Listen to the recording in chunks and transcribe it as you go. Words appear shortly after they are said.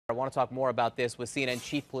I want to talk more about this with CNN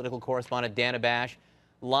chief political correspondent Dana Bash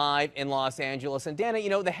live in Los Angeles. And Dana,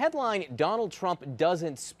 the headline, "Donald Trump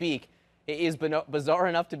doesn't speak," is bizarre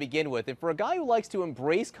enough to begin with. And for a guy who likes to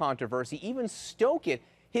embrace controversy, even stoke it,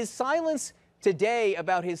 his silence today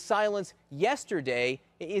about his silence yesterday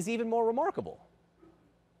is even more remarkable.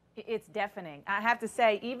 It's deafening. I have to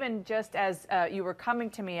say, even just as you were coming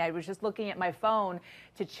to me, I was just looking at my phone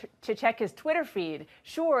to check his Twitter feed,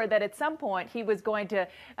 sure that at some point he was going to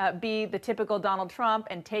be the typical Donald Trump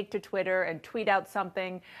and take to Twitter and tweet out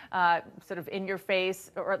something sort of in your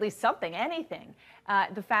face, or at least something, anything.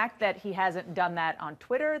 The fact that he hasn't done that on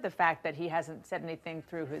Twitter, the fact that he hasn't said anything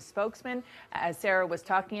through his spokesman, as Sarah was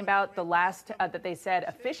talking about, the last that they said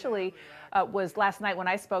officially was last night when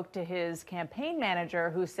I spoke to his campaign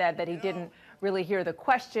manager, who said that he didn't really hear the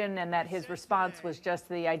question and that his response was just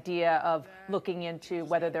the idea of looking into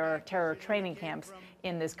whether there are terror training camps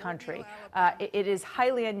in this country. It is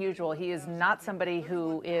highly unusual. He is not somebody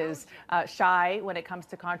who is shy when it comes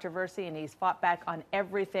to controversy, and he's fought back on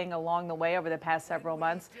everything along the way over the past several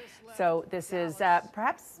months. So this is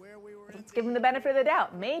perhaps, let's give him the benefit of the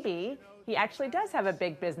doubt. Maybe he actually does have a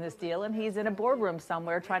big business deal and he's in a boardroom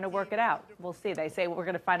somewhere trying to work it out. We'll see. They say we're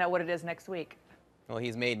going to find out what it is next week. Well,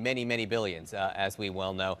 he's made many, many billions, as we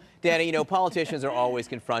well know. Dana, politicians are always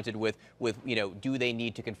confronted with, do they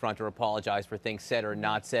need to confront or apologize for things said or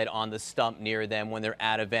not said on the stump near them when they're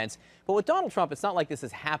at events. But with Donald Trump, it's not like this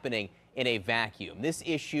is happening in a vacuum. This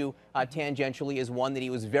issue, tangentially, is one that he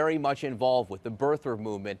was very much involved with, the birther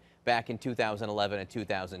movement back in 2011 and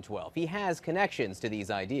 2012. He has connections to these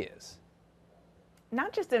ideas.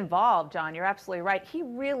 Not just involved, John, you're absolutely right. He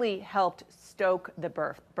really helped stoke the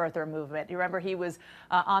birther movement. You remember he was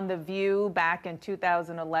on The View back in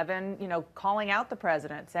 2011, calling out the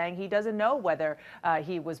president, saying he doesn't know whether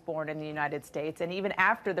he was born in the United States. And even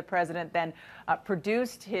after the president then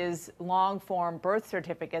produced his long-form birth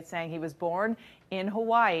certificate saying he was born in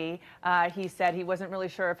Hawaii, he said he wasn't really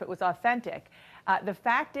sure if it was authentic. The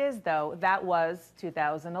fact is, though, that was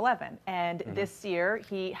 2011. And this year,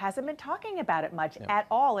 he hasn't been talking about it much at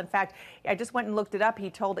all. In fact, I just went and looked it up. He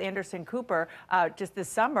told Anderson Cooper just this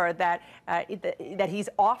summer that he's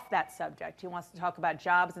off that subject. He wants to talk about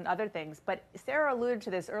jobs and other things. But Sarah alluded to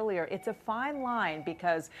this earlier. It's a fine line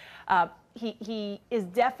because he is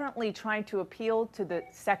definitely trying to appeal to the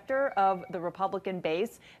sector of the Republican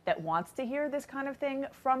base that wants to hear this kind of thing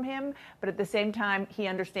from him. But at the same time, he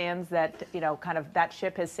understands that, kind of that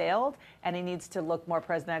ship has sailed and he needs to look more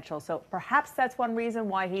presidential. So perhaps that's one reason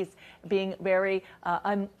why he's being very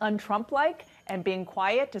un-Trump-like and being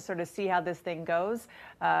quiet to sort of see how this thing goes.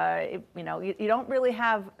 You don't really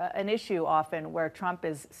have an issue often where Trump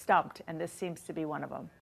is stumped, and this seems to be one of them.